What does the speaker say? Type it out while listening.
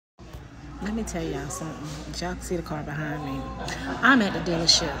let me tell y'all something. Y'all can see the car behind me. I'm at the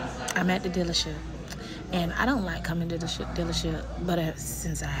dealership. And I don't like coming to the dealership, but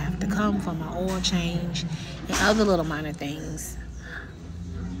since I have to come for my oil change and other little minor things,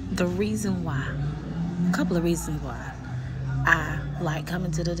 a couple of reasons why I like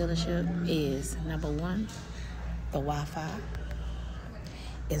coming to the dealership is, number one, the Wi-Fi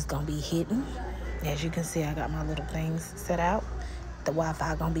is going to be hidden. As you can see, I got my little things set out. The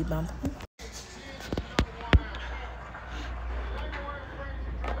Wi-Fi going to be bumping.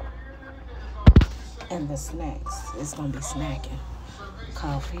 And the snacks, it's gonna be snacking.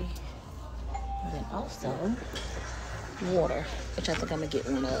 Coffee, and then also water, which I think I'm gonna get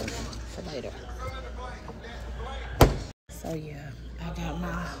one of for later. So yeah, I got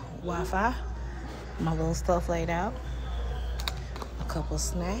my Wi-Fi, my little stuff laid out, a couple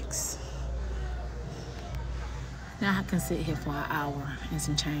snacks. Now I can sit here for an hour and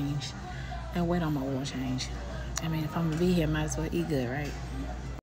some change and wait on my oil change. I mean, if I'm gonna be here, might as well eat good, right?